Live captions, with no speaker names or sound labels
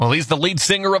Well, he's the lead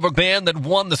singer of a band that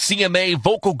won the CMA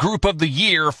Vocal Group of the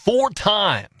Year 4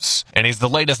 times. And he's the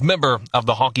latest member of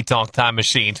the Honky Tonk Time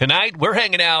Machine. Tonight, we're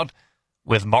hanging out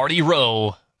with Marty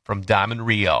Rowe from Diamond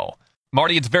Rio.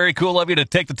 Marty, it's very cool of you to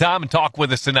take the time and talk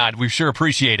with us tonight. We sure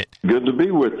appreciate it. Good to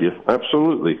be with you.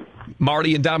 Absolutely.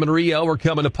 Marty and Diamond Rio are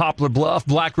coming to Poplar Bluff,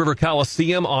 Black River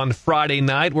Coliseum on Friday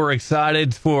night. We're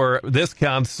excited for this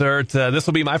concert. This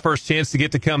will be my first chance to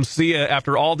get to come see you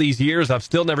after all these years. I've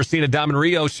still never seen a Diamond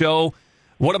Rio show.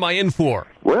 What am I in for?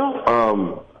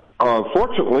 Well,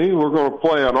 fortunately, we're going to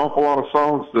play an awful lot of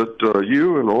songs that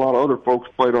you and a lot of other folks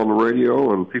played on the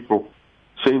radio, and people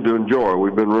seem to enjoy.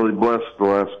 We've been really blessed the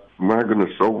last, my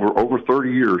goodness, over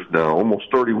 30 years now,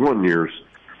 almost 31 years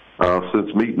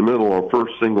since Meet in the Middle, our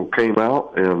first single, came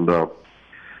out. And to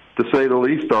say the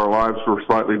least, our lives were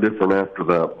slightly different after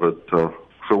that. But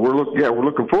so we're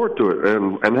looking forward to it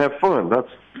and have fun.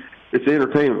 It's the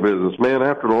entertainment business, man.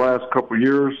 After the last couple of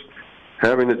years,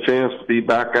 having a chance to be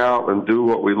back out and do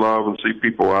what we love and see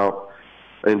people out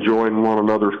enjoying one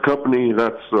another's company,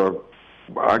 that's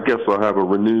I guess I have a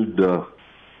renewed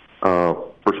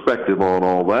perspective on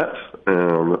all that.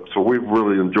 And so we've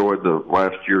really enjoyed the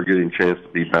last year getting a chance to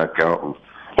be back out, and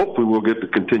hopefully we'll get to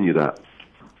continue that.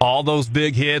 All those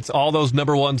big hits, all those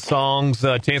number one songs,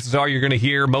 chances are you're going to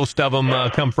hear most of them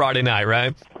come Friday night,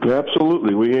 right?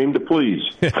 Absolutely. We aim to please.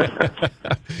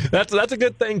 That's a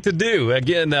good thing to do.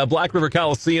 Again, Black River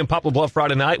Coliseum, Poplar Bluff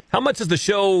Friday night. How much has the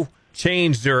show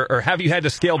changed, or have you had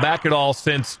to scale back at all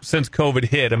since COVID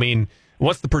hit? I mean,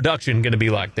 what's the production going to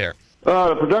be like there?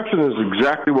 The production is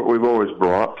exactly what we've always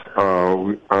brought,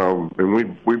 and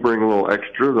we bring a little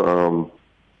extra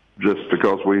just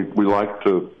because we like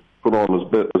to put on as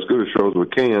good a show as we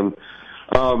can.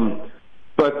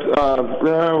 But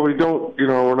no, we don't.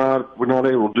 We're not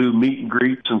able to do meet and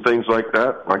greets and things like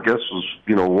that. I guess is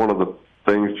one of the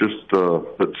things just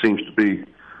that seems to be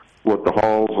what the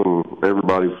halls and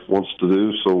everybody wants to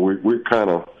do. So we're kind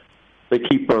of. They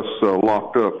keep us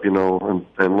locked up, and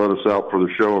let us out for the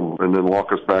show and then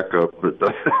lock us back up. But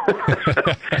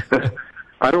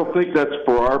I don't think that's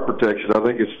for our protection. I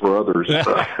think it's for others.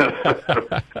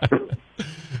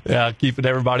 Yeah, keeping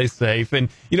everybody safe. And,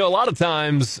 a lot of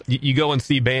times you go and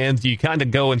see bands, you kind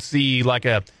of go and see like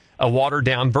a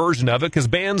watered-down version of it because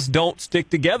bands don't stick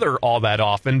together all that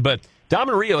often. But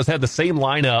Diamond Rio has had the same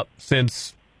lineup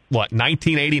since,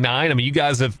 1989? I mean, you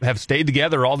guys have stayed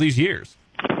together all these years.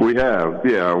 We have,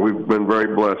 yeah. We've been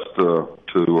very blessed to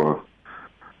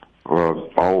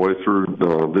all the way through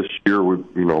this year. We're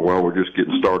just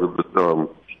getting started, but don't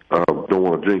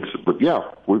want to jinx it. But yeah,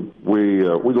 we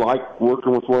like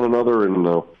working with one another,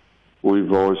 and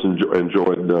we've always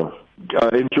enjoyed the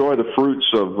fruits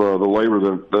of the labor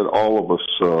that all of us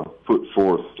put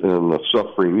forth in the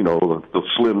suffering. The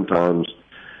slim times.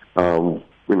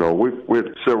 We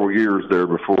had several years there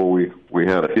before we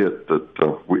had a hit that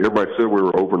everybody said we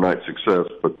were overnight success,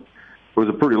 but it was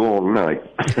a pretty long night.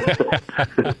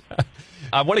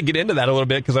 I want to get into that a little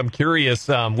bit because I'm curious.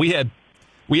 We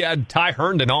had Ty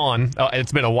Herndon on.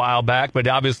 It's been a while back, but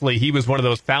obviously he was one of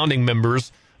those founding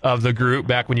members of the group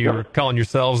back when you were calling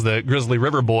yourselves the Grizzly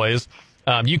River Boys.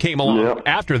 You came along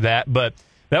after that, but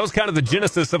that was kind of the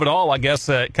genesis of it all, I guess.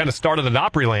 It kind of started at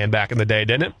Opryland back in the day,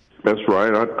 didn't it? That's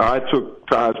right. I took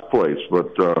Ty's place,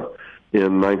 but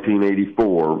in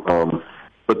 1984.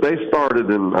 But they started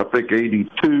in, I think,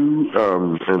 82,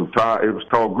 and Ty, it was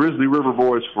called Grizzly River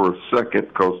Boys for a second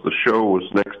because the show was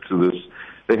next to this.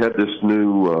 They had this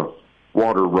new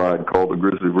water ride called the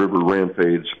Grizzly River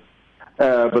Rampage.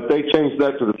 But they changed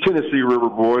that to the Tennessee River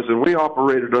Boys, and we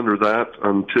operated under that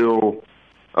until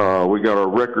we got our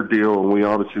record deal, and we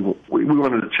obviously we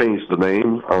wanted to change the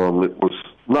name. It was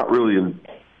not really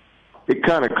it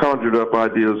kind of conjured up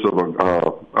ideas of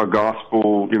a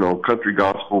gospel, country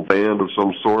gospel band of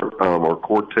some sort, or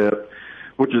quartet,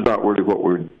 which is not really what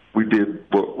we did,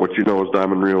 what you know as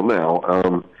Diamond Rio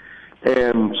now.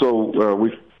 And so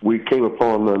we came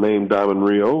upon the name Diamond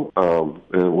Rio and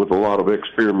with a lot of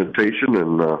experimentation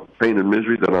and pain and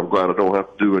misery that I'm glad I don't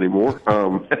have to do anymore.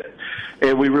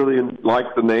 And we really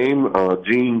liked the name.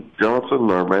 Gene Johnson,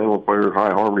 our mandolin player,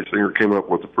 high harmony singer, came up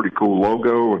with a pretty cool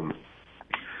logo, and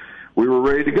we were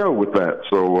ready to go with that.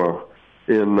 So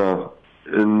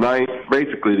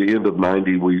basically the end of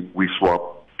 90, we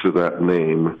swapped to that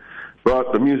name.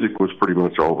 But the music was pretty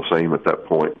much all the same at that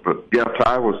point. But, yeah,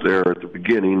 Ty was there at the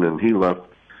beginning, and he left,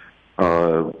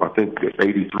 I think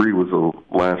 83 was the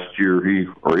last year.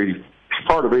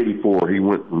 Part of 84, he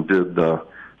went and did the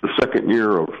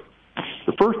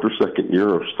first or second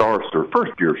year of Star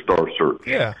Search.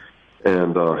 Yeah.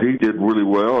 And he did really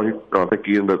well. I think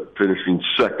he ended up finishing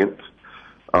second.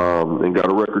 and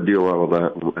got a record deal out of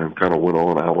that, and kind of went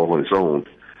out on his own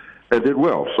and did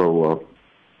well. So,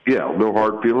 yeah, no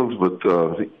hard feelings, but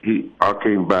I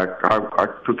came back. I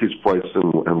took his place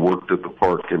and worked at the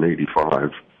park in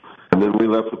 '85, and then we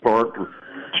left the park and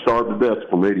starved to death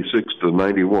from '86 to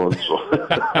 '91. So,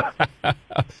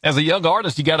 as a young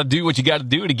artist, you got to do what you got to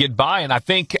do to get by. And I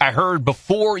think I heard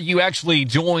before you actually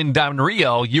joined Diamond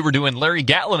Rio, you were doing Larry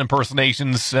Gatlin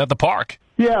impersonations at the park.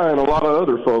 Yeah, and a lot of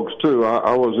other folks too.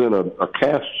 I was in a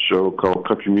cast show called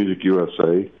Country Music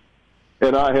USA.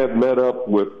 And I had met up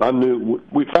with, back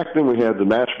then we had the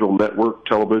National Network,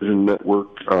 television network,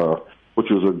 which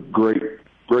was a great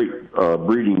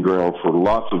breeding ground for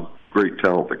lots of great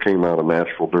talent that came out of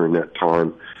Nashville during that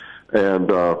time.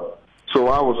 And so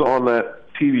I was on that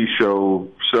TV show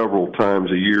several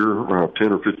times a year,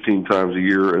 10 or 15 times a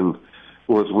year, and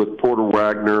was with Porter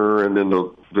Wagner and then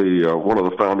the one of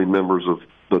the founding members of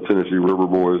the Tennessee River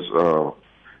Boys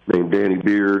named Danny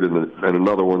Beard and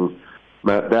another one,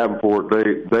 Matt Davenport.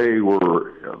 They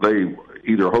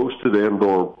either hosted and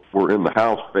or were in the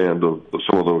house band of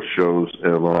some of those shows,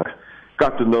 and I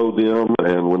got to know them.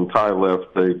 And when Ty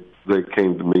left, they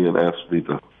came to me and asked me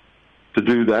to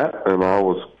do that, and I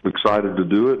was excited to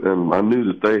do it. And I knew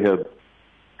that they had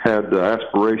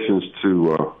aspirations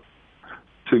to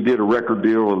get a record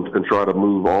deal and try to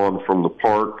move on from the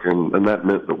park, and that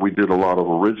meant that we did a lot of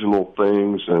original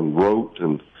things and wrote,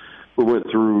 and we went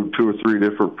through 2 or 3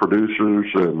 different producers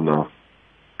and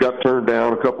got turned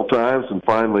down a couple times, and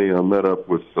finally I met up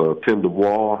with Tim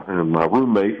DuBois and my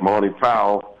roommate, Monty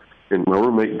Powell, and my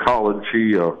roommate in college.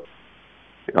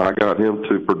 I got him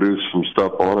to produce some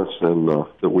stuff on us and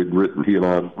that he and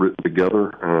I had written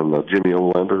together, and Jimmy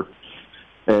Olander.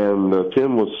 And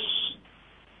Tim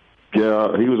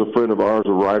he was a friend of ours,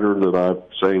 a writer that I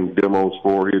sang demos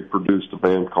for. He had produced a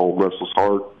band called Restless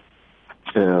Heart.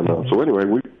 And so anyway,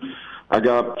 I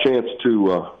got a chance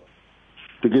to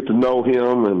get to know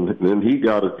him, and then he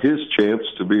got his chance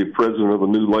to be president of a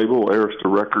new label, Arista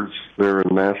Records, there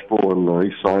in Nashville, and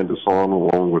he signed us on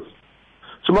along with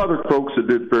some other folks that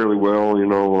did fairly well,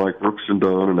 like Brooks and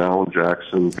Dunn and Alan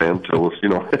Jackson, Pam Tillis,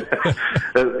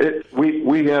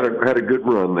 we had a good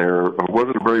run there. It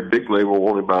wasn't a very big label,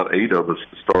 only about 8 of us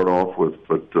to start off with,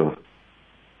 but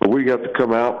we got to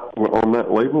come out on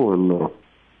that label, and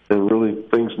really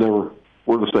things never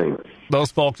were the same.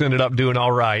 Those folks ended up doing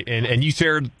all right, and you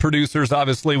shared producers,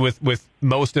 obviously, with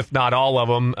most, if not all of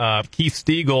them. Keith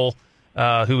Stegall,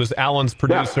 who was Alan's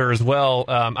producer as well.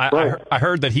 I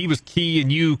heard that he was key in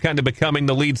you kind of becoming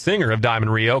the lead singer of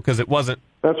Diamond Rio, because it wasn't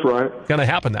That's right. going to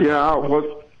happen that way. Yeah,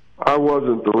 I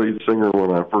wasn't the lead singer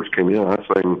when I first came in. I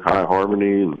sang high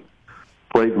harmony and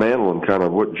played mandolin, kind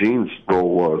of what Gene's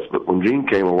role was. But when Gene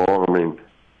came along,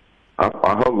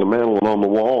 I hung the mandolin on the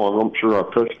wall, and I'm sure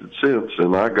I've touched it since.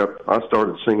 And I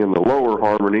started singing the lower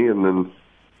harmony, and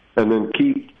then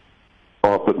Keith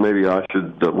thought that maybe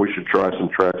we should try some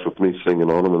tracks with me singing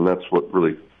on them, and that's what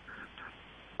really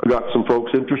got some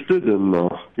folks interested. And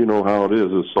you know how it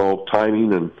is; it's all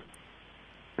timing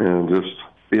and just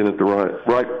being at the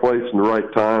right place and the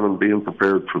right time and being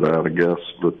prepared for that, I guess.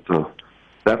 But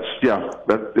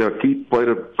Keith played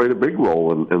a big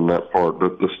role in that part.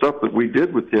 But the stuff that we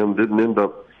did with him didn't end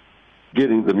up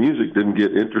getting the music didn't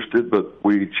get interested, but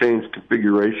we changed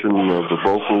configuration of the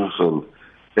vocals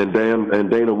and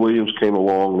Dana Williams came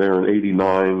along there in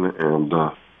 '89 and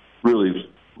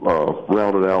really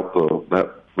rounded out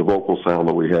the vocal sound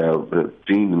that we have.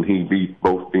 Gene and he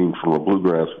both being from a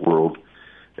bluegrass world,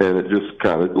 and it just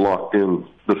kind of locked in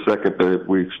the second that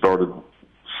we started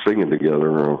singing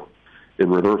together. In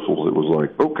rehearsals, it was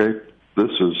like, okay, this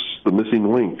is the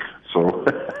missing link. So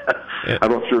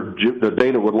I'm not sure that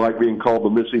Dana would like being called the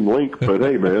missing link, but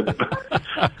hey, man.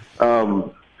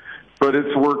 But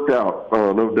it's worked out,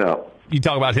 no doubt. You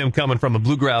talk about him coming from a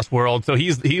bluegrass world, so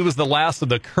he was the last of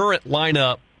the current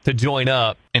lineup to join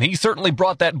up, and he certainly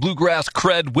brought that bluegrass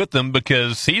cred with him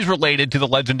because he's related to the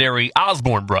legendary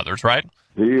Osborne brothers, right?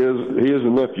 He is a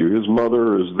nephew. His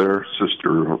mother is their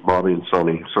sister, Bobby and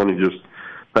Sonny. Sonny just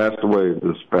passed away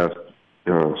this past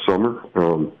summer,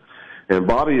 and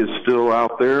Bobby is still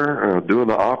out there doing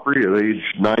the Opry at age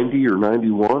 90 or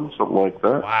 91, something like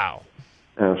that. Wow.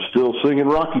 Still singing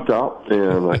Rocky Top,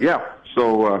 and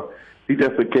so he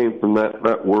definitely came from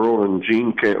that world. And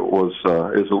Gene is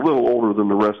a little older than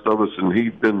the rest of us, and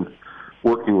he'd been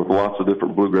working with lots of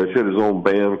different bluegrass. He had his own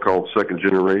band called Second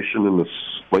Generation in the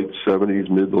late '70s,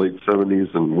 mid to late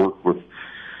 '70s, and worked with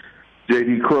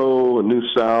J.D. Crowe and New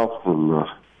South and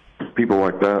people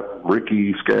like that,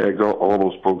 Ricky Skaggs, all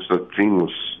those folks that Gene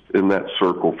was in that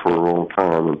circle for a long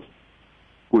time, and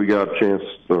we got a chance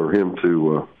for him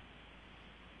to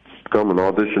come and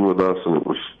audition with us, and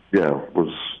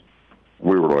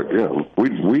we were like,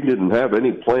 we didn't have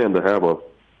any plan to have a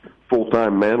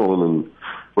full-time mandolin and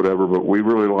whatever, but we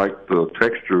really liked the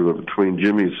texture between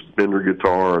Jimmy's Bender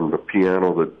guitar and the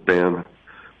piano that Dan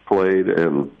played,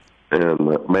 and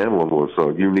that mandolin was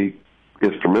a unique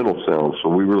instrumental sound, so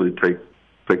we really take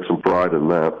some pride in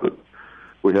that. But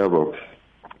we have you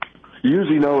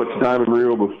usually know it's diamond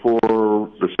reel before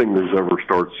the singers ever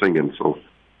start singing, so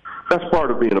that's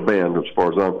part of being a band as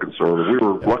far as I'm concerned. We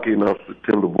were lucky enough that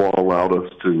Tim DeBois allowed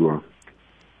us to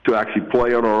actually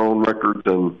play on our own records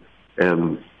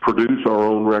and produce our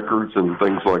own records and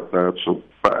things like that. So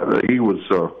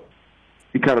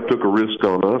he kind of took a risk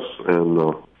on us,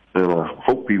 and I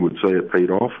hope he would say it paid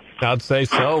off. I'd say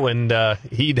so, and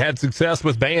he'd had success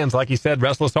with bands, like he said,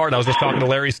 Restless Heart. I was just talking to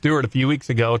Larry Stewart a few weeks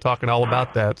ago, talking all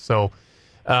about that. So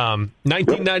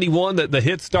 1991, the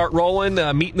hits start rolling,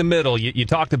 Meet in the Middle. You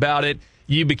talked about it.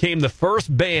 You became the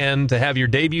first band to have your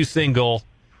debut single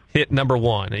hit number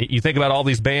one. You think about all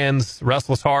these bands,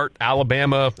 Restless Heart,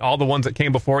 Alabama, all the ones that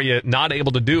came before you, not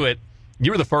able to do it.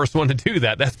 You were the first one to do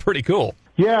that. That's pretty cool.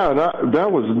 Yeah,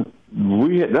 that was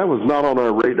not on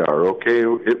our radar. Okay,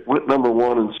 it went number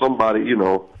one, and somebody, you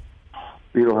know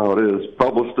how it is,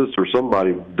 publicists or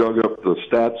somebody dug up the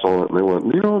stats on it, and they went,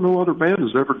 no other band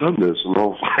has ever done this, and I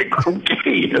was like,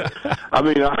 okay. I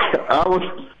mean, I was,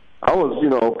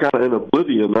 kind of in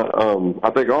oblivion. I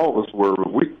think all of us were.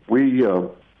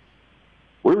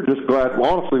 We were just glad.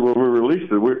 Honestly, when we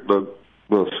released it,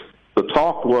 the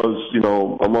talk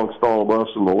was, amongst all of us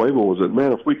and the label was that,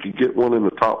 man, if we could get one in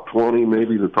the top 20,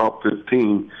 maybe the top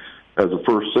 15 as a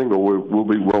first single, we'll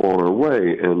be well on our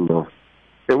way. And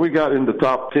we got into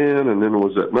top 10, and then it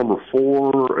was at number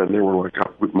 4, and they were like,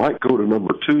 we might go to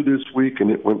number 2 this week,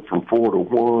 and it went from 4 to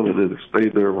 1, and then it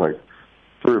stayed there like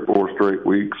 3 or 4 straight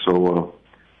weeks. So,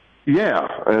 yeah,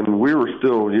 and we were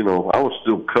still, I was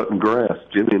still cutting grass.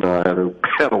 Jimmy and I had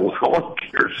a lawn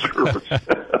care service.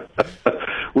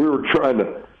 We were trying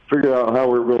to figure out how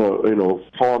we were going to,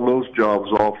 pawn those jobs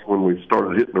off when we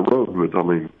started hitting the road. But, I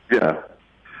mean, yeah,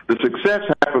 the success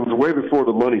happens way before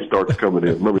the money starts coming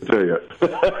in, let me tell you.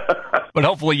 But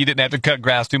hopefully you didn't have to cut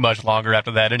grass too much longer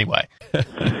after that anyway.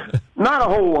 Not a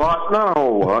whole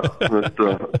lot.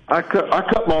 But I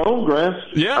cut my own grass.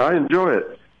 Yeah. I enjoy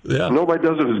it. Yeah. Nobody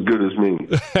does it as good as me.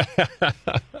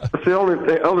 That's the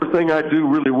other thing I do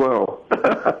really well.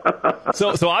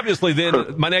 So obviously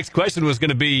then my next question was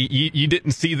going to be, you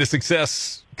didn't see the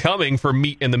success coming for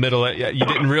Meet in the Middle. You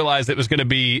didn't realize it was going to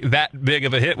be that big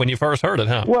of a hit when you first heard it,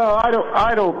 huh? Well,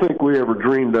 I don't think we ever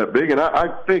dreamed that big, and I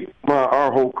think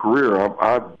our whole career,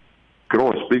 I can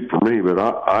only speak for me, but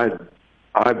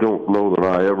I don't know that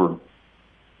I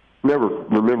never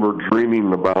remember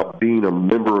dreaming about being a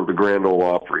member of the Grand Ole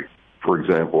Opry, for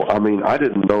example. I mean, I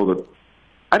didn't know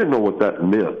what that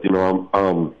meant.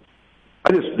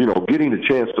 I just, getting a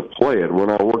chance to play it. When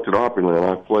I worked at Opryland,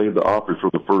 I played the Opry for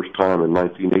the first time in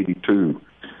 1982.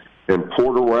 And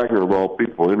Porter Wagner, of all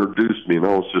people, introduced me, and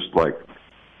I was just like,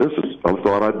 I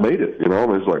thought I'd made it, and I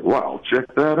was like, wow, check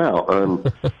that out.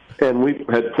 And we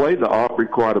had played the Opry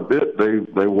quite a bit.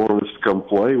 They wanted us to come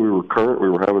play. We were current. We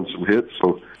were having some hits,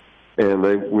 and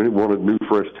we wanted new,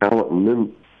 fresh talent. And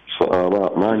then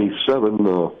about 97,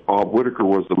 Bob Whitaker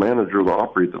was the manager of the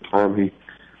Opry at the time. He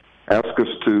asked us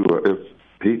if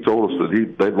he told us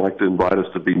that they'd like to invite us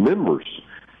to be members.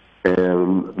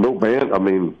 And no band,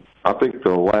 I think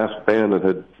the last band that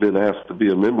had been asked to be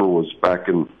a member was back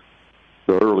in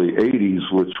the early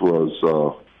 80s, which was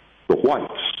the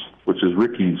Whites, which is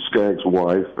Ricky Skaggs'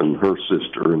 wife and her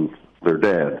sister and their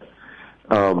dad.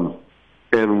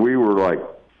 And we were like,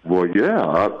 well,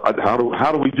 yeah, how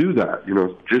do we do that?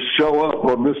 Just show up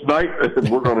on this night and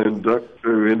we're going to induct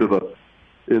you into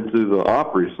the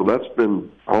Opry. So that's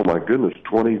been, oh my goodness,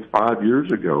 25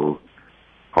 years ago.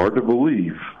 Hard to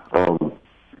believe.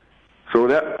 So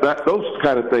that those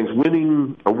kind of things,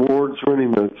 winning awards,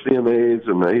 winning the CMAs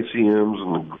and the ACMs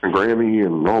and the Grammy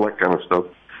and all that kind of stuff,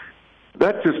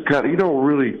 that just kind of, you're not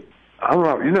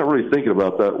really thinking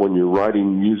about that when you're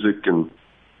writing music, and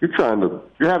you're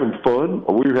having fun.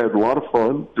 We had a lot of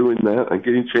fun doing that and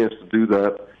getting a chance to do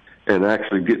that and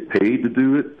actually get paid to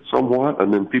do it somewhat,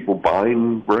 and then people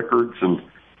buying records and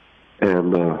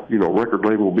record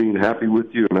label being happy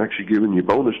with you and actually giving you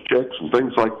bonus checks and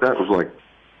things like that. It was like,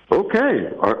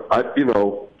 okay,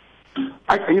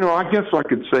 I guess I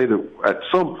could say that at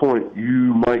some point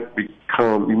you might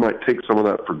take some of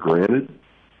that for granted,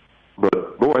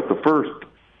 but boy, at the first,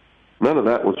 none of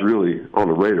that was really on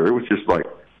the radar. It was just like,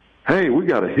 hey, we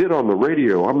got a hit on the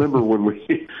radio. I remember when when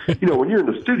you're in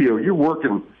the studio, you're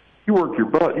working you work your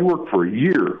butt. You work for a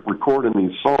year recording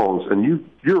these songs, and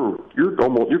you're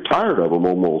tired of them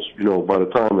almost. By the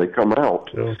time they come out,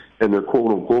 and they're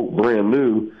quote unquote brand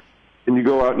new, and you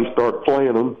go out and you start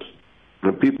playing them,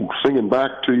 and people singing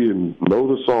back to you and know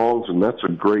the songs, and that's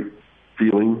a great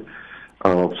feeling.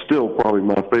 Still probably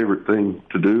my favorite thing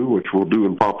to do, which we'll do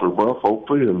in Poplar Bluff,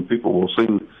 hopefully, and people will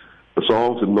sing the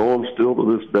songs and know them still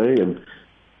to this day, and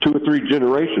 2 or 3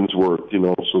 generations worth,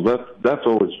 so that's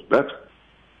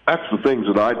the things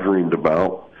that I dreamed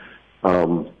about.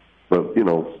 But,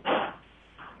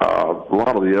 a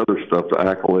lot of the other stuff, the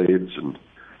accolades and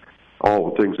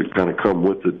all the things that kind of come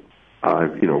with it,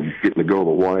 getting to go to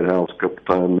the White House a couple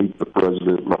times, meet the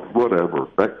president, whatever.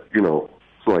 That,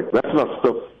 it's like, that's not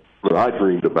stuff that I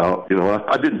dreamed about.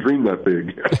 I didn't dream that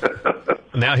big.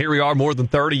 Now here we are more than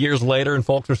 30 years later, and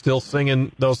folks are still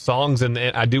singing those songs, and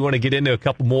I do want to get into a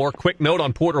couple more. Quick note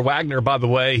on Porter Wagoner, by the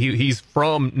way. He's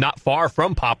from not far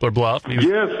from Poplar Bluff. He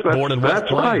was born in West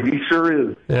Plains. Right. He sure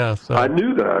is. Yeah, so. I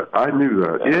knew that.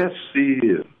 Yes, he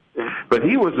is. But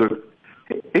he was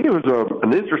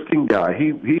an interesting guy.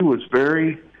 He was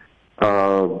very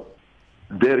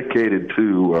dedicated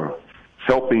to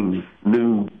helping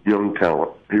new young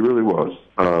talent. He really was.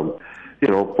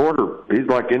 Porter, he's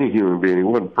like any human being. He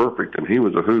wasn't perfect, and he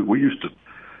was a hoot. We used to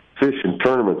fish in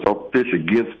tournaments. I'll fish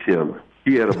against him.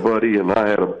 He had a buddy, and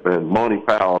and Monty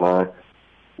Powell and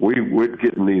we'd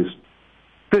get in these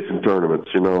fishing tournaments,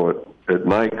 at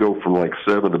night, go from like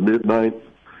 7 to midnight,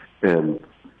 and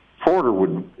Porter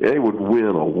would win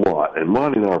a lot, and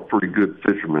Monty and I are pretty good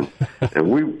fishermen, and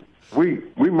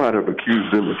we might have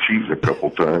accused him of cheating a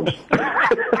couple times.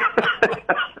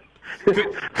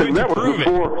 And that was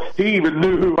before he even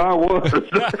knew who I was.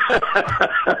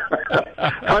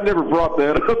 I never brought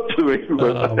that up to him.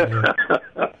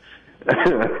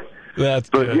 That's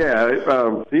good. But yeah,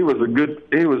 he was a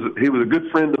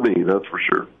good friend to me. That's for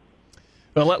sure.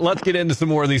 Well, let's get into some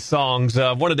more of these songs.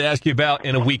 I wanted to ask you about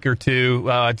In a Week or Two.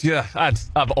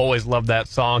 I've always loved that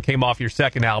song. Came off your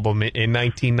second album in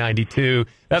 1992.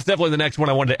 That's definitely the next one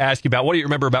I wanted to ask you about. What do you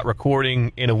remember about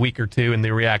recording In a Week or Two and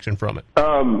the reaction from it?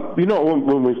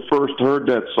 When we first heard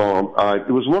that song,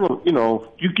 it was one of,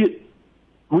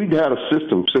 we'd had a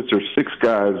system, since there's 6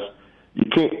 guys,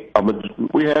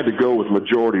 we had to go with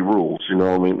majority rules,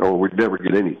 or we'd never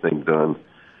get anything done.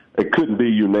 It couldn't be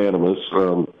unanimous.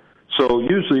 So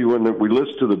usually when we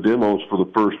listen to the demos for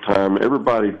the first time,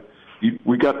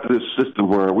 we got to this system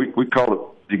where we call it,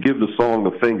 you give the song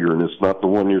the finger, and it's not the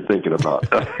one you're thinking about.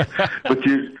 But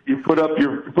you put up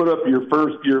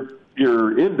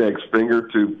your index finger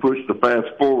to push the fast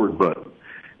forward button,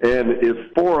 and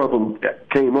if 4 of them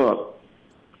came up,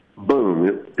 boom,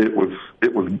 it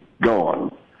was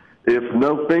gone. If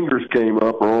no fingers came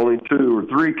up, or only 2 or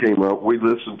 3 came up, we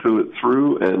listened to it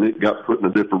through, and it got put in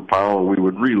a different pile, and we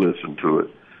would re-listen to it.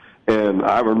 And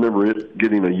I remember it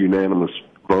getting a unanimous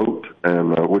vote,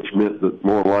 and which meant that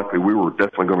more likely we were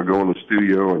definitely going to go in the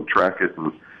studio and track it,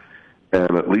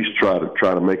 and at least try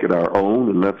to make it our own,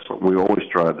 and that's what we always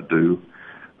tried to do.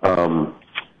 And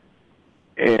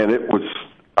it was,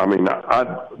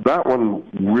 that one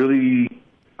really,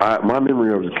 my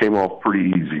memory of it came off pretty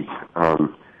easy.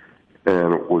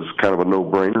 And it was kind of a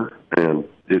no-brainer, and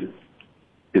it's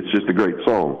just a great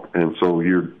song. And so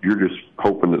you're just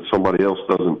hoping that somebody else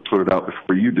doesn't put it out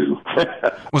before you do.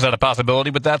 Was that a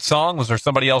possibility with that song? Was there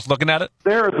somebody else looking at it?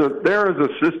 There is a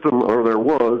system, or there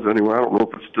was anyway. I don't know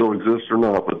if it still exists or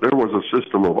not, but there was a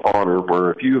system of honor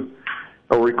where if you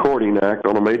a recording act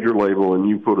on a major label and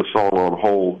you put a song on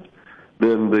hold,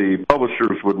 then the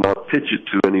publishers would not pitch it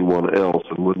to anyone else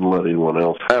and wouldn't let anyone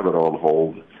else have it on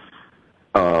hold.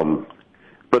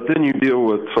 But then you deal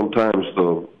with sometimes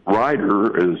the writer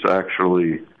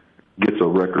gets a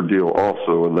record deal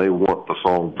also, and they want the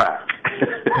song back.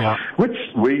 Yeah. Which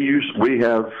we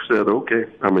have said, okay.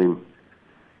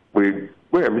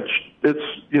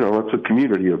 It's a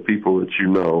community of people that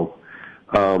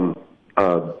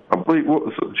I believe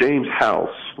James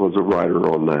House was a writer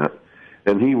on that,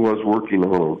 and he was working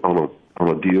on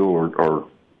a deal or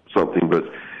something, but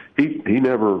he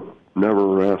never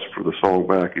asked for the song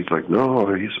back. He's like, no,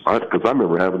 because I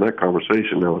remember having that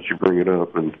conversation now that you bring it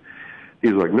up, and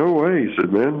he's like, no way. He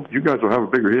said, man, you guys will have a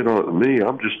bigger hit on it than me.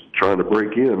 I'm just trying to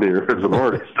break in here as an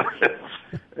artist.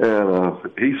 And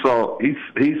he saw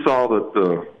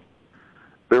that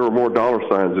there were more dollar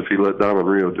signs if he let Diamond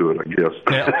Rio do it, I guess.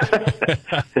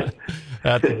 Yeah.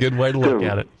 That's a good way to look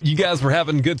at it. You guys were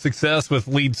having good success with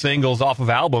lead singles off of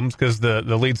albums, because the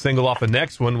lead single off the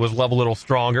next one was Love a Little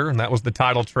Stronger, and that was the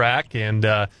title track, and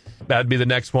that'd be the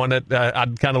next one that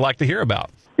I'd kind of like to hear about.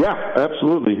 Yeah,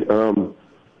 absolutely.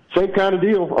 Same kind of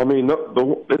deal. I mean,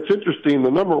 it's interesting. The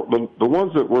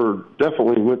ones that were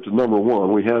definitely went to number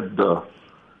one, we had,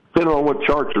 depending on what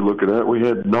chart you're looking at, we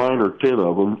had 9 or 10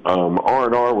 of them.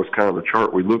 R&R was kind of the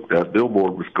chart we looked at.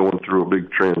 Billboard was going through a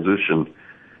big transition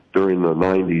during the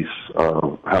 90s,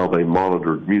 how they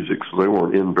monitored music, so they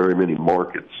weren't in very many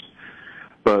markets.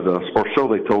 But or so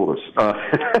they told us.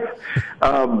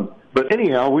 But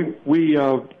anyhow, we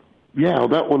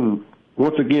that one,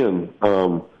 once again,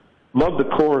 loved the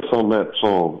chorus on that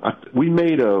song. We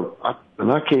made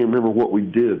and I can't remember what we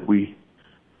did.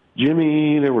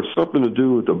 Jimmy, there was something to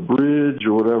do with the bridge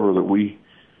or whatever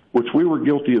which we were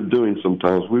guilty of doing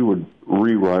sometimes. We would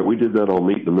rewrite. We did that on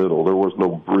Meet in the Middle. There was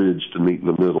no bridge to Meet in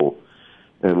the Middle,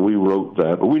 and we wrote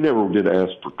that. But we never did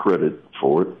ask for credit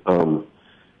for it.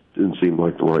 Didn't seem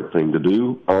like the right thing to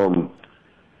do.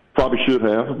 Probably should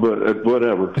have, but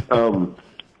whatever.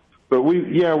 But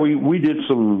we did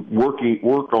some work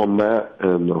on that,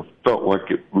 and felt like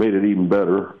it made it even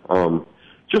better.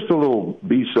 Just a little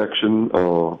B section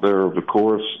there of the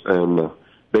chorus, and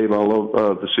Babe, I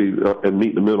love to see, and Meet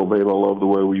in the Middle, Babe, I love the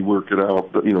way we work it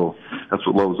out. But, that's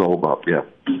what love's all about.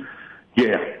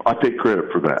 Yeah, I take credit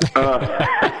for that.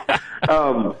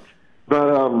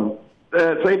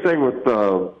 Same thing with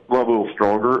Love a Little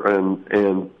Stronger,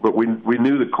 but we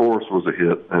knew the chorus was a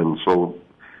hit, and so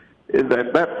at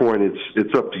that point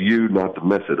it's up to you not to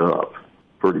mess it up,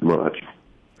 pretty much.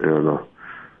 And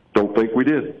don't think we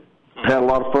did. Had a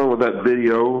lot of fun with that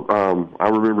video. I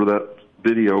remember that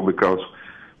video because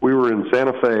we were in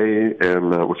Santa Fe, and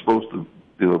was supposed to,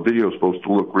 the video was supposed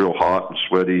to look real hot and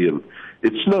sweaty, and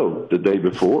it snowed the day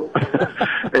before.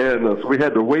 And so we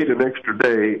had to wait an extra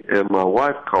day, and my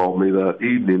wife called me that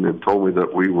evening and told me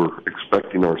that we were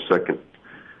expecting our second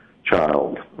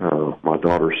child, my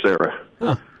daughter Sarah,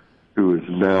 who is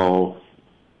now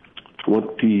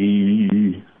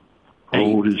 20, how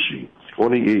old is she?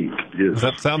 28, yes. Does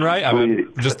that sound right?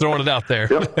 I'm just throwing it out there.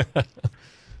 Yep.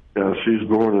 Yeah, she's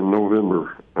born in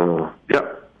November.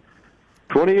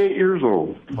 28 years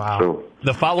old. Wow. So.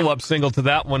 The follow-up single to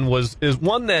that one is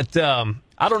one that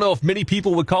I don't know if many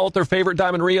people would call it their favorite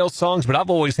Diamond Rio songs, but I've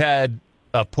always had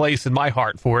a place in my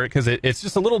heart for it because it's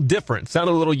just a little different,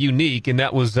 sounded a little unique, and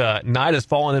that was Night Has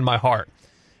Fallen in My Heart.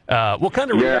 What kind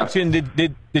of reaction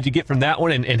did you get from that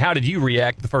one, and how did you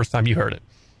react the first time you heard it?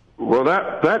 Well,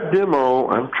 that demo,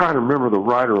 I'm trying to remember the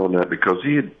writer on that because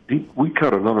we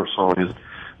cut another song. He's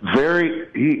very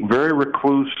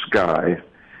recluse guy,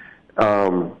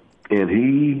 and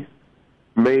he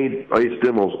made these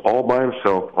demos all by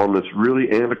himself on this really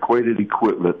antiquated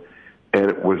equipment, and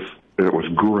it was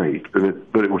great. But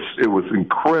it was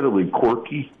incredibly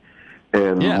quirky,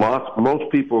 and most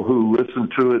people who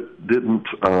listened to it didn't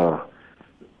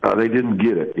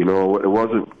get it.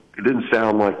 It didn't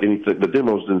sound like anything. The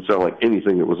demos didn't sound like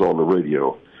anything that was on the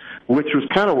radio, which was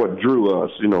kind of what drew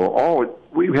us.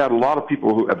 We had a lot of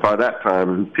people who, by that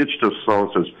time, who pitched us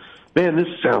songs and says, "Man, this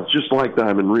sounds just like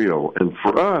Diamond Rio." And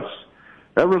for us,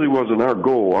 that really wasn't our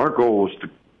goal. Our goal was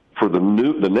for the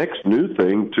next new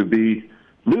thing to be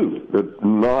new.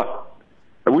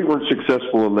 We weren't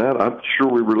successful in that. I'm sure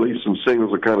we released some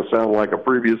singles that kind of sound like a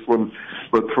previous one,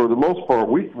 but for the most part,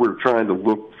 we were trying to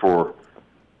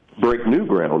break new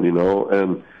ground,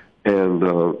 and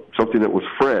something that was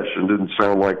fresh and didn't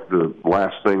sound like the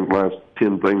last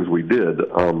 10 things we did.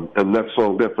 And that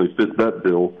song definitely fit that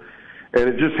bill. And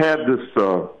it just had this,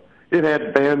 it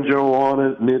had banjo on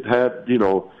it, and it had,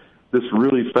 this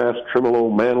really fast tremolo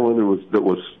mandolin that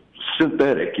was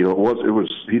synthetic.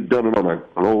 He'd done it on an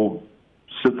old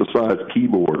synthesized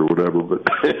keyboard or whatever, but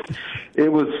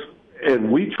it was.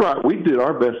 And we did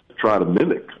our best to try to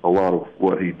mimic a lot of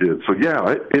what he did. So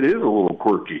it is a little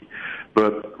quirky,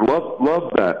 but love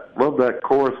that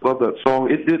chorus, love that song.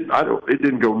 It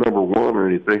didn't go number one or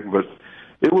anything, but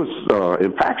it was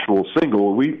an impactful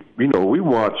single. We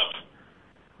watched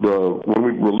when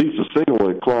we released a single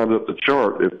and it climbed up the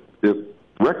chart. If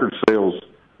record sales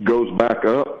goes back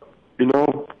up, then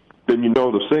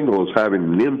the single is having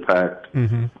an impact.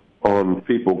 Mm-hmm. On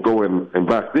people going, and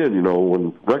back then,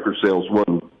 when record sales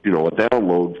wasn't, a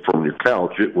download from your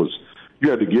couch, you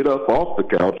had to get up off the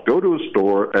couch, go to a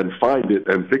store, and find it,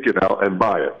 and pick it out, and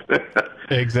buy it.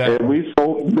 Exactly. And we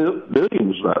sold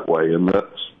millions that way, and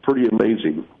that's pretty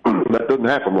amazing. That doesn't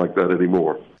happen like that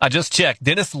anymore. I just checked.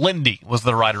 Dennis Lindy was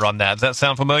the writer on that. Does that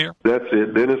sound familiar? That's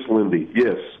it, Dennis Lindy,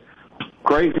 yes.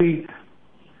 Crazy.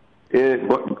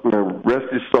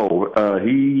 Rest his soul.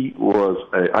 He was.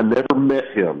 I never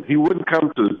met him. He wouldn't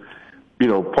come to,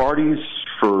 parties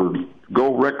for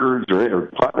gold records or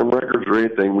platinum records or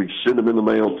anything. We'd send them in the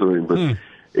mail to him. But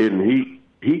and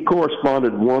he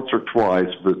corresponded once or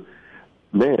twice. But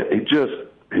man, he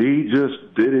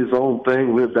just did his own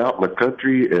thing, lived out in the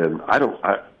country, and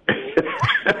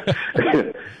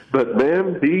but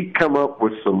man, he come up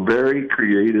with some very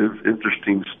creative,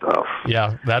 interesting stuff.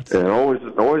 Yeah, and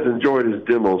always enjoyed his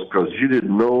demos because you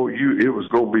didn't know it was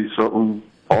going to be something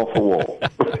off the wall.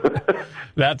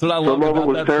 That's what I love. Some of it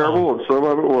was terrible, and some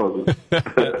of it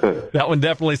wasn't. That one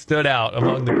definitely stood out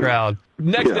among the crowd.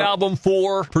 Next album,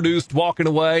 4, produced Walking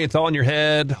Away. It's On Your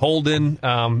Head, Holden,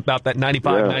 about that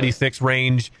 95, 96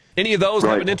 range. Any of those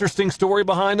have an interesting story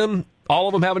behind them? All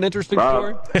of them have an interesting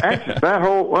story? Actually, that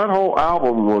whole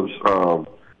album was,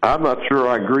 I'm not sure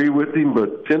I agree with him,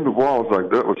 but Tim DeVois was like,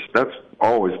 that's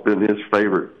always been his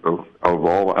favorite of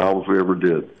all the albums we ever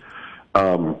did.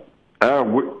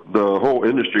 The whole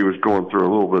industry was going through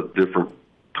a little bit different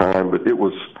time, but it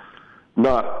was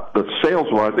not, the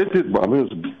sales-wise, it did, it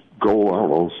was a goal, I don't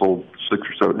know, sold 6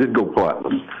 or 7, it did go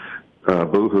platinum,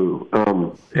 boo-hoo.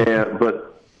 But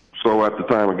so at the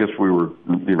time, I guess we were,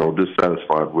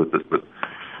 dissatisfied with it. But,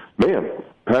 man,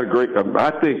 had a great,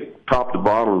 I think top to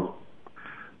bottom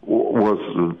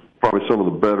was probably some of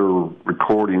the better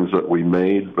recordings that we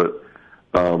made, but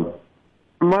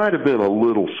might have been a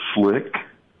little slick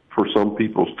for some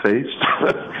people's taste.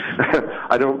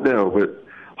 I don't know, but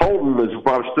Holden is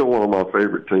probably still one of my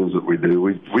favorite tunes that we do.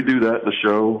 We do that in the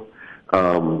show.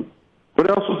 What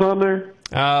else was on there?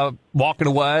 Walking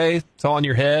Away, It's On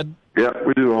Your Head. Yeah,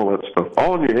 we do all that stuff.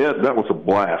 All in Your Head, that was a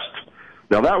blast.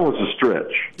 Now, that was a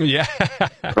stretch. Yeah.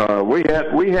 We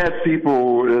had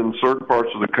people in certain parts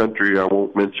of the country, I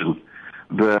won't mention,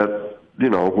 that,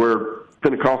 where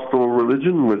Pentecostal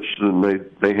religion, which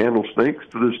they handle snakes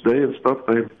to this day and stuff,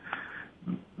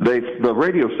 the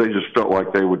radio stations felt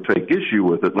like they would take issue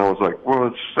with it, and I was like, well,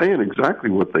 it's saying exactly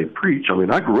what they preach. I mean,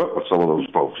 I grew up with some of those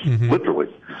folks, literally,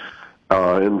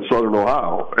 in southern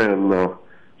Ohio, and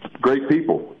great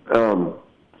people.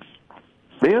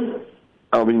 Man,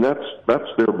 I mean, that's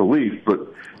their belief, but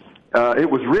it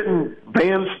was written,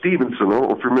 Van Stevenson, I don't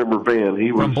know if you remember Van,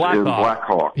 he was in Black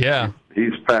Hawk. Yeah.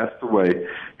 He's passed away.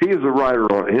 He is a writer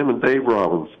on him and Dave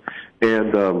Robbins,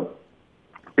 and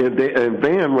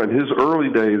Van, in his early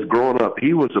days growing up,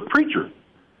 he was a preacher.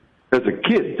 As a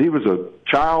kid, he was a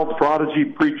child prodigy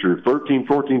preacher, 13,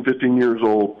 14, 15 years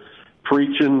old,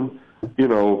 preaching,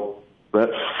 that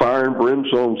fire and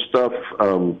brimstone stuff.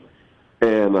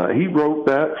 And he wrote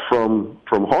that from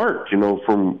heart,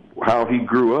 from how he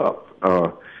grew up.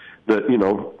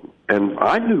 And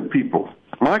I knew people.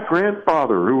 My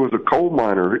grandfather, who was a coal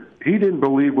miner, he didn't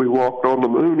believe we walked on the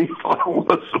moon. He thought it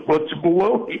was a bunch of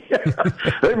baloney.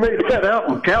 They made that out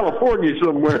in California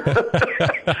somewhere.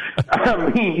 I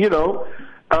mean,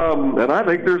 and I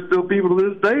think there's still people to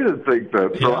this day that think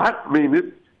that. So,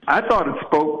 I thought it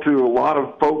spoke to a lot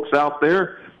of folks out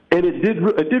there, and it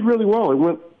did really well. It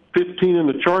went 15 in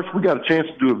the charts. We got a chance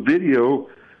to do a video.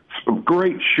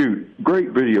 Great shoot, great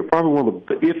video. Probably one of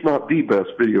the, if not the best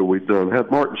video we've done. Had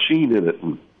Martin Sheen in it,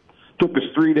 and took us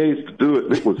 3 days to do it.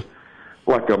 And it was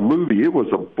like a movie. It was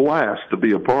a blast to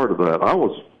be a part of that. I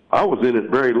was in it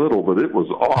very little, but it was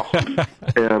awesome.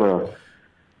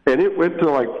 And it went to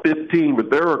like 15. But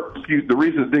there are a few. The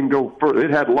reason it didn't go further,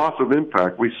 it had lots of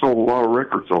impact. We sold a lot of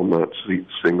records on that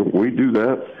single. We do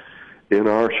that in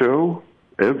our show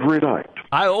every night.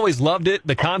 I always loved it,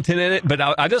 the content in it, but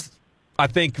I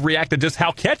think reacted just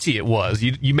how catchy it was.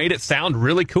 You made it sound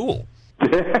really cool.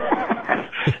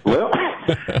 Well,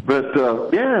 but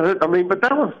but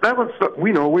that was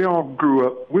we all grew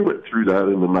up. We went through that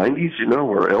in the '90s,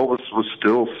 where Elvis was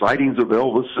still sightings of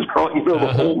Elvis and all,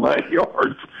 the whole 9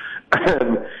 yards,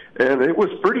 and it was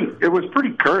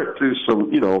pretty current to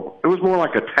some, it was more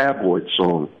like a tabloid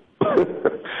song.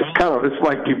 It's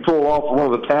like you pull off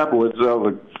one of the tabloids out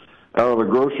of the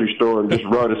grocery store and just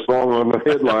write a song on the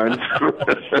headlines.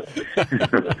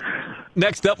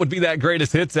 Next up would be that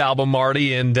Greatest Hits album,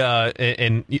 Marty, and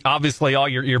obviously all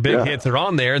your big hits are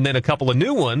on there, and then a couple of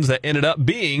new ones that ended up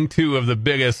being two of the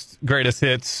biggest greatest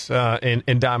hits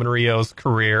in Diamond Rio's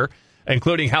career,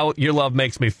 including How Your Love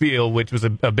Makes Me Feel, which was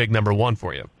a big number one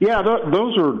for you. Yeah,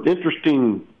 those are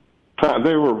interesting times.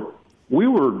 We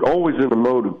were always in the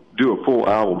mode to do a full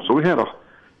album, so we had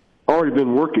already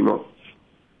been working on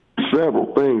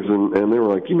several things, and they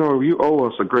were like, you owe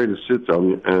us a Greatest Hits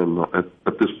album, and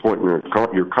at this point in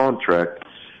your contract,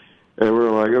 and we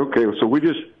were like, okay, so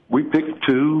we picked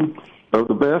two of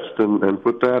the best and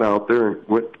put that out there, and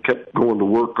kept going to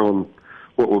work on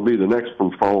what would be the next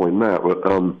one following that, but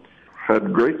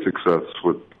had great success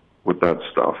with that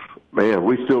stuff. Man,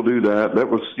 we still do that. That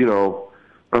was,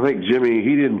 I think Jimmy,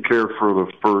 he didn't care for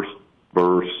the first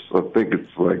verse. I think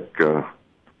it's like,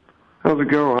 how's it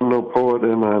go? I'm no poet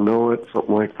and I know it,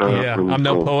 something like that. Yeah, and I'm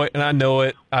no poet and I know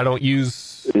it. I don't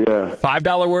use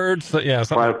 $5 words. So, yeah,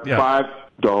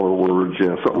 $5 words.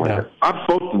 Yeah, something like that. I'm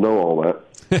supposed to know all that.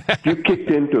 If you kicked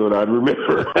into it, I'd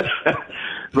remember.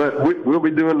 But we'll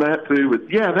be doing that too. But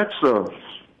yeah, that's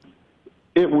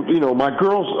my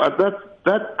girls.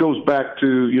 That goes back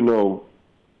to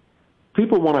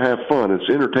people want to have fun. It's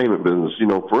entertainment business.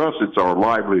 For us, it's our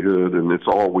livelihood, and it's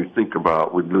all we think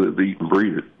about. We live, eat, and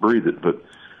breathe it. But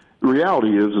the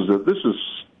reality is that this is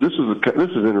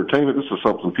entertainment. This is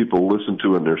something people listen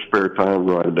to in their spare time,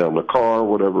 riding down the car,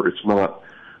 whatever. It's not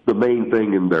the main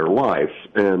thing in their life,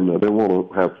 and they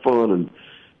want to have fun, and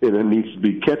it needs to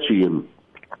be catchy. And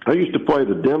I used to play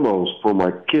the demos for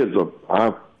my kids.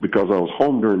 Because I was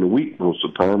home during the week most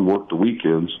of the time, worked the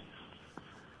weekends.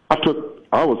 I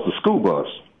was the school bus.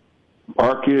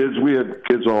 Our kids, we had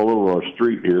kids all over our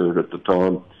street here at the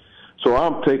time. So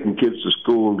I'm taking kids to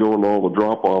school and going to all the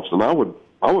drop-offs, and I would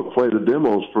play the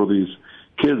demos for these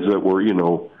kids that were,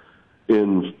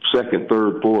 in second,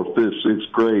 third, fourth, fifth,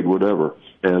 sixth grade, whatever.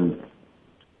 And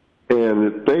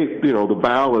they, the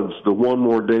ballads, the One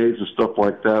More Days and stuff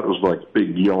like that was like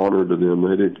big yawner to them.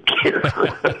 They didn't care.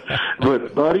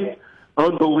 But, buddy,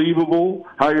 Unbelievable,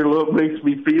 How Your Love Makes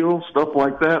Me Feel, stuff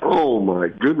like that. Oh, my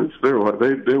goodness. They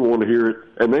want to hear it.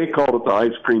 And they called it the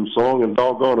ice cream song, and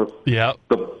doggone it,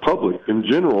 the public in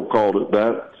general called it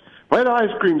that. Play the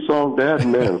ice cream song, Dad,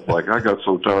 and man, it's like I got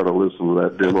so tired of listening to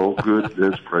that demo.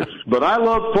 Goodness gracious. But I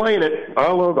love playing it.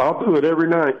 I'll do it every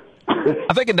night.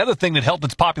 I think another thing that helped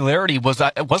its popularity was,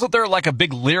 wasn't there like a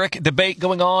big lyric debate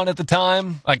going on at the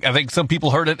time? Like, I think some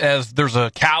people heard it as there's a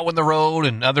cow in the road,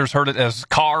 and others heard it as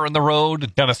car in the road.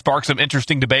 It kind of sparked some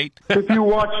interesting debate. If you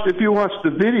watch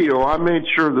the video, I made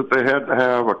sure that they had to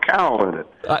have a cow in it.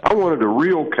 I wanted a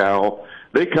real cow.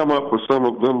 They come up with some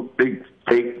of them big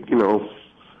fake,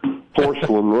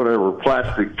 porcelain, whatever,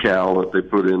 plastic cow that they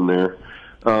put in there.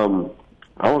 I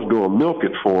was going to milk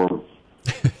it for them.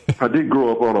 I did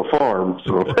grow up on a farm,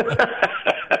 so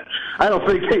I don't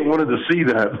think they wanted to see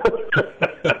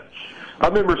that. I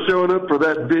remember showing up for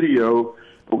that video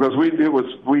because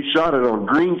we shot it on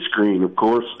green screen, of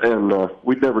course, and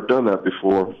we'd never done that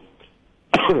before.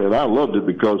 And I loved it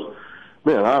because,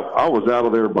 man, I was out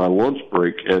of there by lunch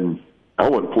break, and I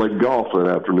went and played golf that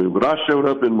afternoon. But I showed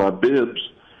up in my bibs,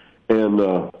 and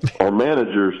our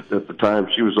manager at the time,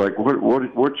 she was like,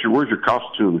 where's your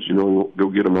costumes? Go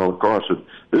get them out of the car. I said,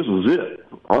 this is it.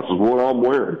 This is what I'm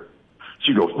wearing.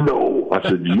 She goes, no. I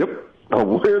said, yep,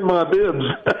 I'm wearing my bibs.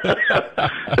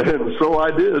 And so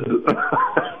I did.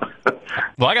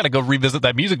 Well, I got to go revisit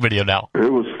that music video now.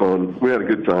 It was fun. We had a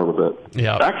good time with that.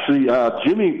 Yeah. Actually,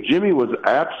 Jimmy was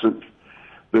absent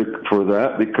for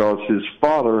that because his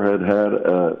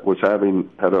father was having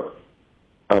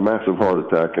a massive heart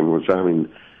attack and was having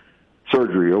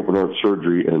surgery, open heart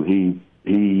surgery, and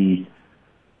he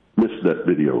missed that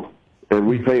video. And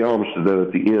we pay homage to that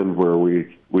at the end, where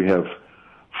we have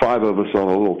 5 of us on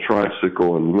a little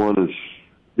tricycle, and one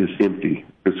is empty.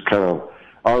 It's kind of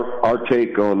our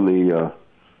take on the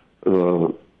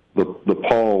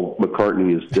Paul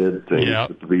McCartney is dead thing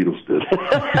that the Beatles did.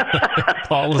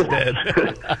 Paul is dead.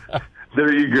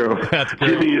 There you go.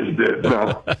 Jimmy is dead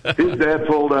now. His dad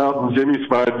pulled out, and Jimmy's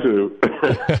fine too.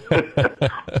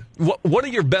 One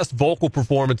of your best vocal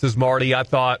performances, Marty, I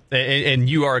thought, and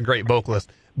you are a great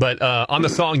vocalist, but on the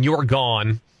song "You're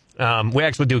Gone," we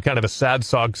actually do kind of a sad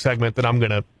song segment that I'm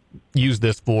going to use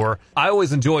this for. I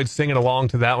always enjoyed singing along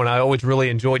to that one. I always really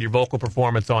enjoyed your vocal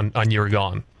performance on "You're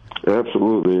Gone."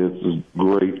 Absolutely, it's a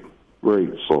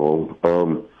great song.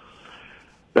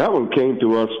 That one came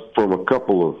to us from a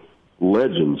couple of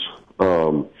legends,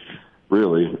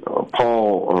 really.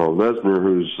 Paul Lesnar,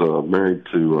 who's married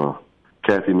to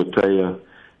Kathy Mattea,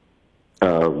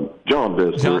 John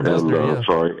Vesner,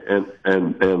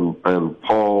 and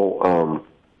Paul,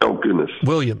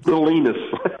 Williams.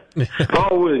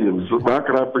 Paul Williams. How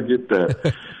could I forget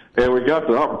that? And we got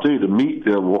the opportunity to meet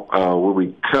them where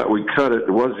we cut it.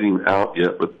 It wasn't even out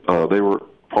yet, but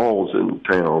Paul was in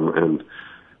town, and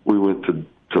we went to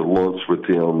lunch with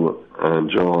him and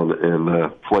John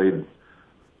and played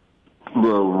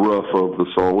the rough of the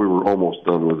song. We were almost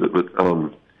done with it, but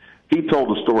he told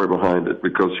the story behind it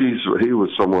because he was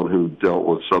someone who dealt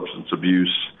with substance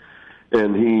abuse,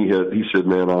 and he said,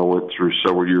 man, I went through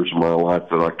several years of my life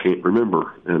that I can't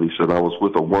remember. And he said, I was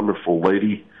with a wonderful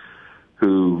lady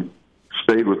who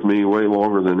stayed with me way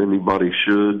longer than anybody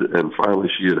should, and finally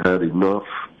she had had enough.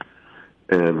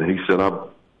 And he said, I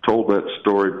told that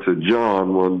story to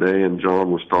John one day, and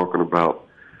John was talking about,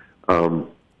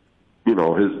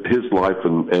 his life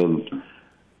and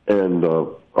and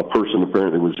a person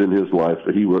apparently was in his life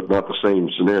that he was not the same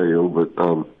scenario, but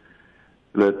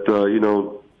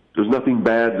there's nothing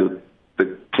bad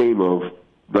that came of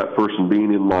that person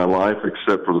being in my life,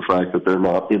 except for the fact that they're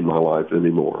not in my life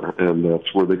anymore, and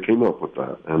that's where they came up with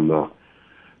that. And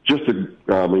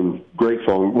great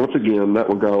song. Once again, that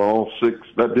one got all 6.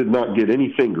 That did not get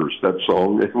any fingers. That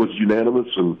song, it was unanimous,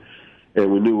 and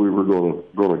we knew we were going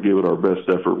to give it our best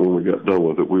effort when we got done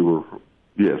with it. We were,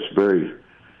 yes, very,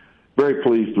 very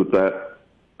pleased with that,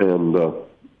 and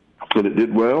it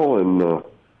did well, and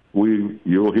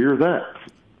you'll hear that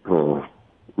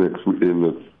next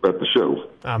at the show.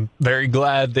 I'm very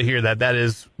glad to hear that. That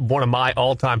is one of my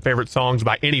all-time favorite songs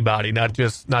by anybody, not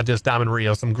just Diamond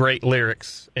Rio. Some great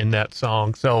lyrics in that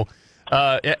song. So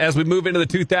as we move into the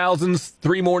 2000s,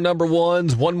 3 more number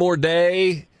ones, One More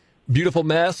Day, Beautiful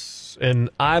Mess, and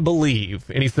I Believe.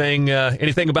 Anything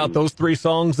about those 3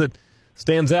 songs that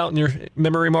stands out in your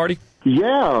memory, Marty?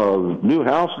 Yeah, new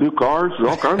house, new cars,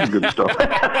 all kinds of good stuff.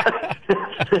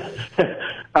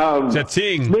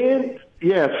 Cha-ching. Man,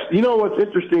 yes. You know what's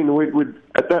interesting? We'd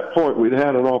at that point we'd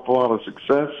had an awful lot of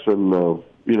success, and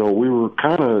we were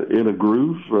kind of in a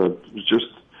groove. It was just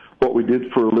what we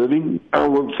did for a living. I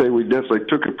wouldn't say we necessarily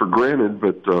took it for granted,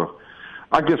 but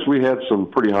I guess we had some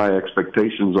pretty high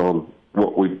expectations on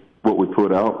what we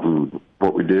put out and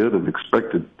what we did, and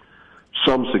expected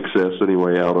some success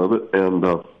anyway out of it. And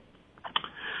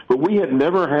but we had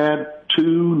never had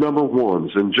 2 number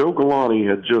ones, and Joe Galante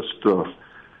had just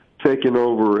taken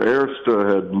over.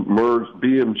 Arista had merged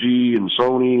BMG and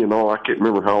Sony and all. I can't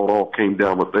remember how it all came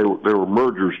down, but there were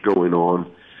mergers going on.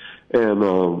 And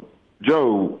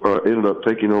Joe ended up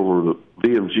taking over the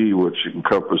BMG, which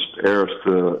encompassed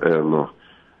Arista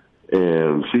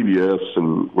and CBS,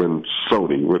 and when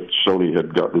Sony, which Sony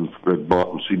had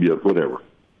bought, and CBS, whatever.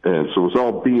 And so it was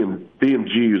all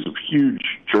BMG is a huge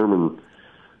German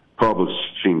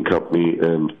publishing company,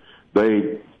 and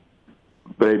they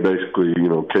basically,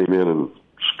 came in and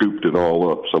scooped it all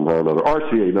up somehow or another.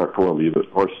 RCA, not Columbia, but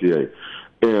RCA.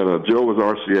 And Joe was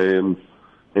RCA,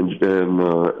 and Tim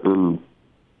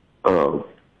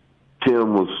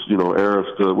was,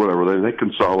 Arista, whatever. They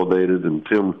consolidated, and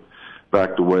Tim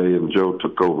backed away, and Joe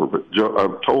took over. But I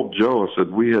told Joe, I said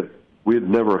we had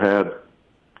never had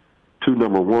 2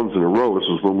 number ones in a row. This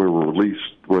was when we were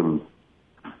released, when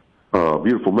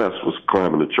Beautiful Mess was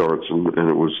climbing the charts, and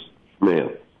it was, man.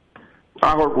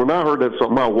 When I heard that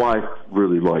song, my wife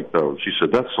really liked that one. She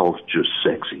said, that song's just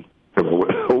sexy. And I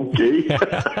went, okay.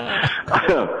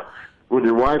 When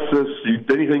your wife says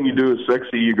anything you do is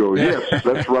sexy, you go, yes,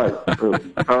 that's right.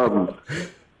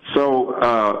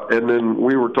 And then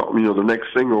we were talking, the next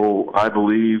single, I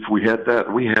Believe, we had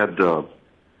that. We had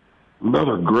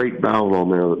another great ballad on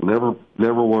there that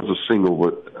never was a single,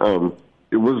 but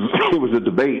it was a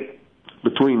debate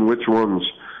between which ones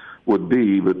would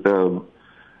be, but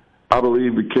I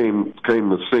Believe became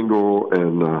the single,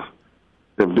 and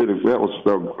did it.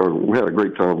 We had a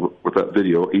great time with that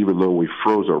video, even though we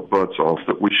froze our butts off.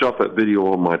 But we shot that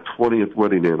video on my 20th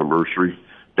wedding anniversary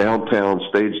downtown,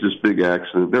 staged this big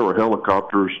accident. There were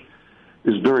helicopters.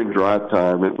 It was during drive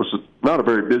time. It was not a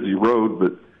very busy road,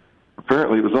 but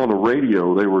apparently it was on the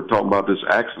radio. They were talking about this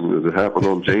accident that happened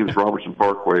on James Robertson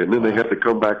Parkway, and then they had to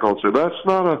come back on and say, that's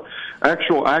not an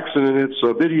actual accident, it's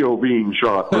a video being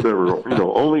shot, whatever.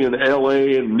 Only in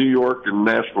L.A. and New York and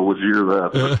Nashville would you hear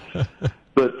that.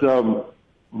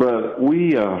 But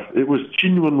we, it was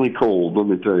genuinely cold, let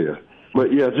me tell you.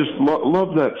 But yeah, just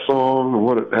love that song and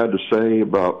what it had to say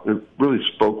about, it really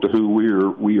spoke to who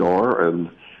we are and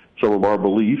some of our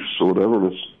beliefs or whatever,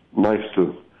 and it's nice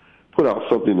to put out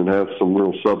something that has some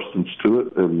real substance to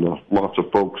it, and lots of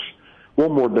folks.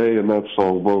 One More Day and that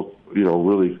song both,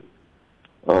 really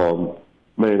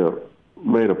made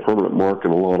a permanent mark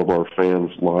in a lot of our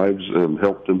fans' lives and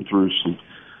helped them through some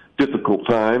difficult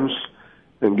times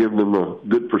and give them a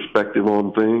good perspective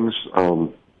on things.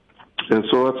 And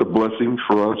so that's a blessing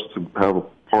for us to have a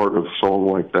part of a song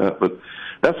like that. But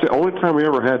that's the only time we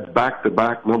ever had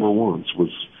back-to-back number ones was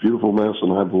Beautiful Mess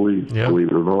and I Believe. Yep. Believe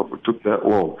it or not, it took that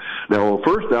long. Now, on the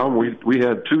first album, we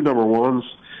had 2 number ones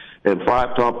and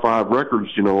 5 top 5 records,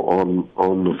 on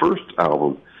the first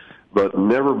album, but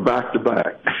never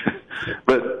back-to-back.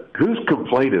 But who's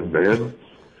complaining, man?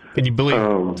 Can you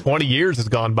believe 20 years has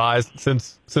gone by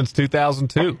since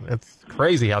 2002? It's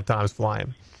crazy how time's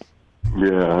flying.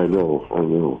 Yeah, I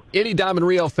know. Any Diamond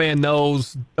Rio fan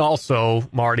knows also,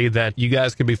 Marty, that you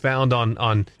guys can be found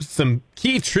on some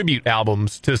key tribute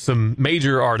albums to some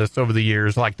major artists over the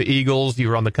years, like the Eagles. You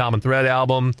were on the Common Thread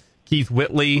album. Keith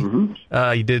Whitley.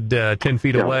 You did 10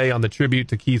 Feet Away on the tribute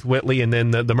to Keith Whitley, and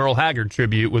then the Merle Haggard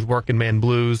tribute with Working Man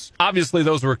Blues. Obviously,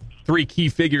 those were three key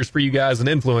figures for you guys and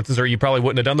influences, or you probably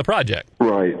wouldn't have done the project.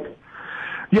 Right.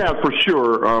 Yeah, for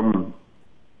sure.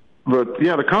 But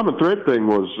yeah, the common thread thing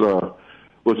was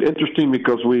interesting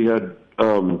because we had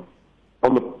on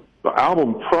the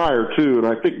album prior to, and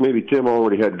I think maybe Tim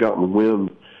already had gotten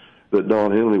wind that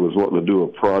Don Henley was wanting to do a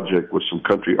project with some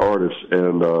country artists,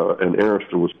 and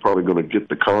Arista was probably going to get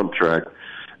the contract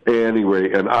anyway.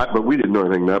 But we didn't know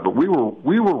anything of that. But we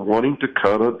were wanting to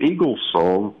cut an Eagles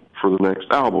song for the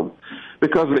next album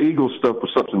because the Eagles stuff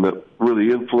was something that really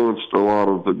influenced a lot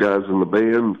of the guys in the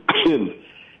band,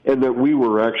 and that we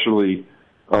were actually,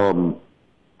 and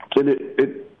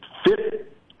it fit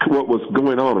what was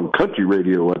going on in country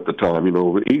radio at the time. You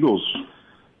know, the Eagles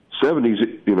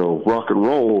 70s, you know, rock and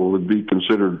roll would be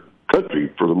considered country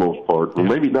for the most part, or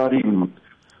maybe not even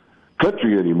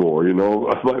country anymore. You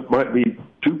know, might be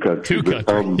too country. Which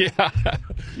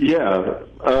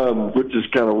is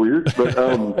kind of weird. But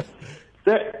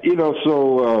that, you know,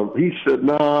 so he said,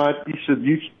 he said,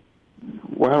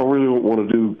 well, I don't really want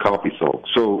to do copy songs.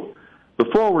 So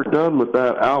before we're done with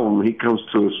that album, he comes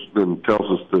to us and tells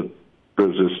us that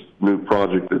there's this new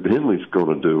project that Henley's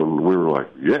going to do, and we were like,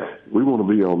 yeah, we want to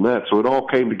be on that. So it all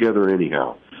came together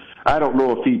anyhow. I don't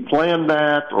know if he planned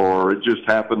that or it just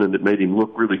happened and it made him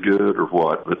look really good or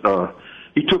what, but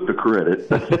he took the credit.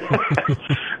 But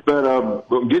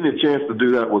getting a chance to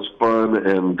do that was fun,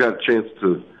 and got a chance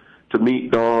to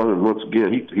meet Don. And once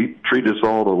again, he treated us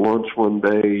all to lunch one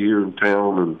day here in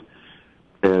town,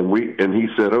 and he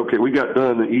said, okay, we got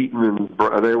done eating, and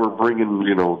they were bringing,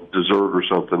 you know, dessert or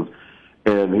something.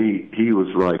 And he was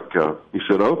like, he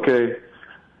said, okay,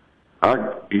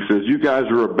 he says, you guys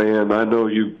are a band. I know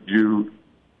you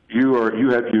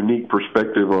have unique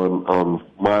perspective on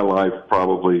my life,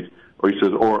 probably. Or he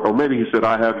says, or maybe he said,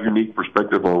 I have unique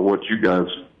perspective on what you guys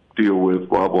deal with,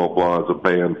 blah, blah, blah, as a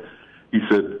band. He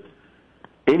said,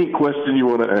 any question you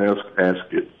want to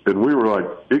ask it. And we were like,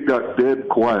 it got dead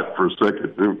quiet for a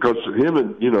second. Because him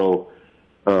and, you know,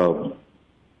 oh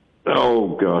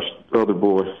gosh, other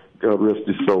boy, God rest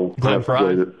his soul, Glenn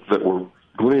Fry. that were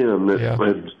Glenn, that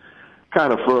had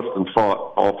kind of fussed and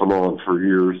fought off and on for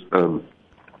years. I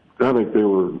think they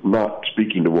were not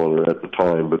speaking to one another at the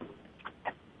time, but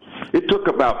it took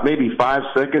about maybe 5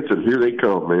 seconds, and here they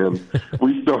come, man.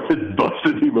 We started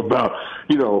busting him about,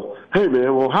 you know, hey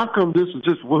man, well, how come this is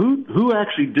just, well, who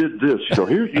actually did this?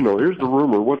 Here's the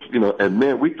rumor. What's, and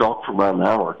man, we talked for about an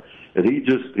hour, and he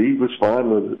was fine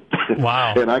with it.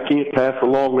 Wow. And I can't pass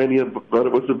along any of what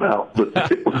it was about, but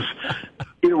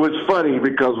it was funny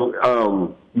because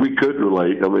we could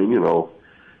relate. I mean,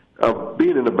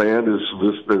 being in a band is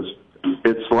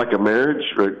it's like a marriage,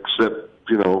 except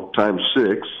times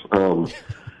 6. And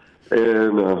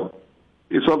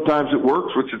sometimes it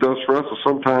works, which it does for us, and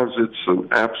sometimes it's an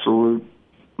absolute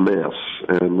mess.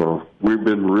 And we've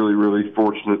been really, really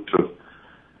fortunate to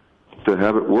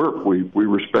have it work. We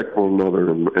respect one another,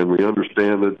 and we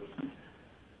understand that,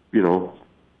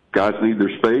 guys need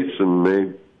their space, and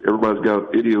everybody's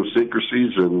got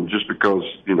idiosyncrasies, and just because,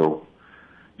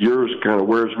 yours kind of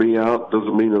wears me out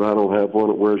doesn't mean that I don't have one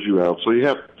that wears you out. So you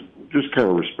have to just kind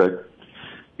of respect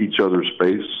each other's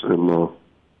space, and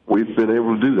we've been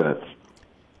able to do that.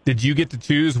 Did you get to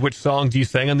choose which songs you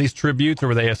sang on these tributes, or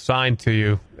were they assigned to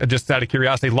you? Just out of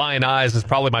curiosity, "Lion Eyes" is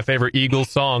probably my favorite Eagles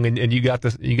song, and you got to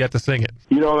sing it.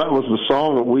 That was the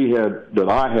song that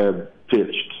I had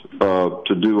pitched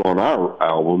to do on our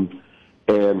album,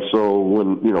 and so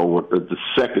when the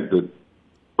second that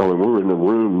we were in the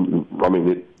room,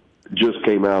 it just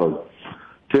came out of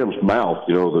Tim's mouth,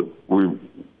 that we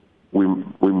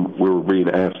were being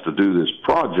asked to do this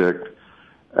project.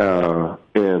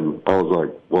 And I was like,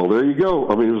 well, there you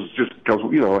go. It was just because,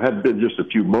 it hadn't been just a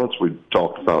few months we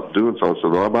talked about doing something. I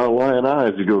said, well, how about "Lion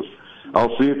Eyes"? He goes,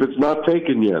 I'll see if it's not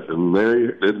taken yet. And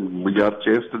we got a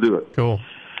chance to do it. Cool.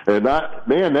 And that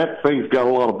thing's got a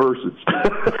lot of verses.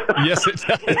 Yes, it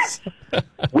does.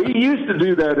 We used to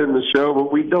do that in the show,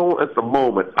 but we don't at the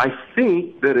moment. I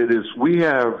think that we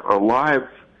have a live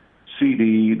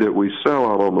CD that we sell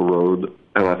out on the road,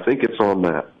 and I think it's on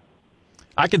that.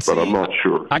 But I'm not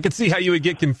sure. I could see how you would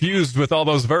get confused with all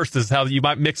those verses, how you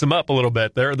might mix them up a little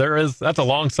bit. That's a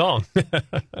long song. It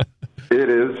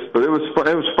is, but it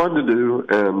was fun to do,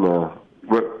 and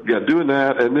doing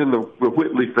that, and then the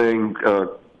Whitley thing.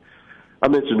 I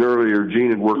mentioned earlier,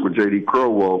 Gene had worked with J.D. Crowe.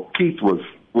 Well, Keith was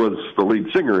the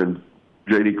lead singer in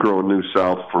J.D. Crowe and New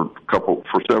South for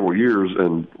several years,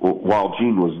 and while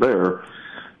Gene was there,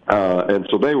 And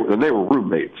so they were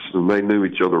roommates, and they knew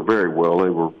each other very well. They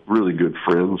were really good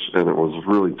friends, and it was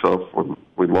really tough when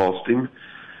we lost him.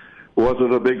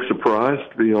 Wasn't a big surprise,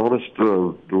 to be honest,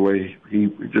 the way he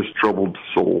just troubled the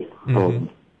soul. Mm-hmm.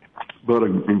 But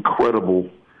an incredible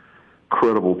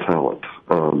talent.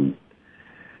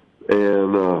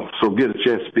 So get a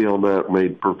chance to be on that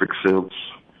made perfect sense.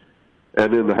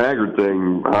 And then the Haggard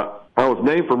thing, I was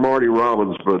named for Marty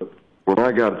Robbins, but when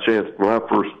I got a chance, when I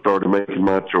first started making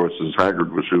my choices,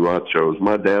 Haggard was who I chose.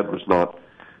 My dad was not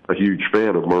a huge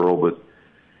fan of Merle, but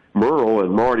Merle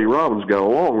and Marty Robbins got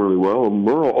along really well, and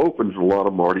Merle opens a lot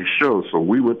of Marty's shows. So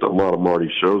we went to a lot of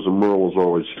Marty's shows, and Merle was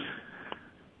always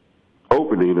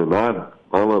opening. And I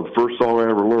love the first song I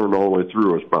ever learned all the way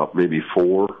through, was about maybe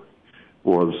 4,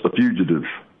 was The Fugitive.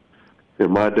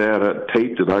 And my dad had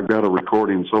taped it. I've got a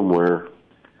recording somewhere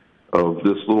of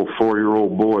this little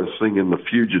 4-year-old boy singing The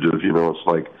Fugitive. You know, it's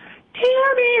like,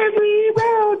 tell me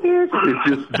about this.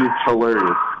 It's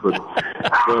hilarious.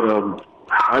 But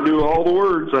I knew all the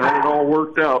words. I had it all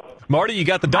worked out. Marty, you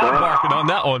got the dog barking on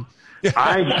that one.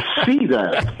 I see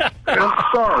that. I'm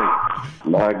sorry.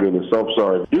 My goodness, I'm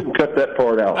sorry. You can cut that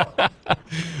part out.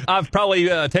 I've probably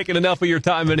taken enough of your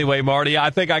time anyway, Marty. I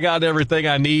think I got everything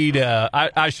I need.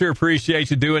 I sure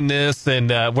appreciate you doing this, and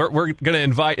we're going to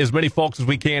invite as many folks as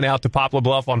we can out to Poplar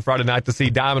Bluff on Friday night to see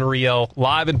Diamond Rio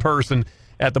live in person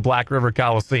at the Black River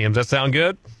Coliseum. Does that sound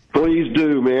good? Please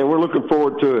do, man. We're looking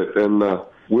forward to it, and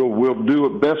we'll do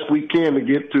it best we can to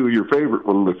get to your favorite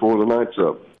one before the night's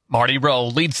up. Marty Rowe,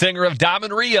 lead singer of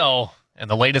Diamond Rio and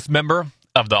the latest member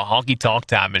of the Honky Tonk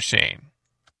Time Machine.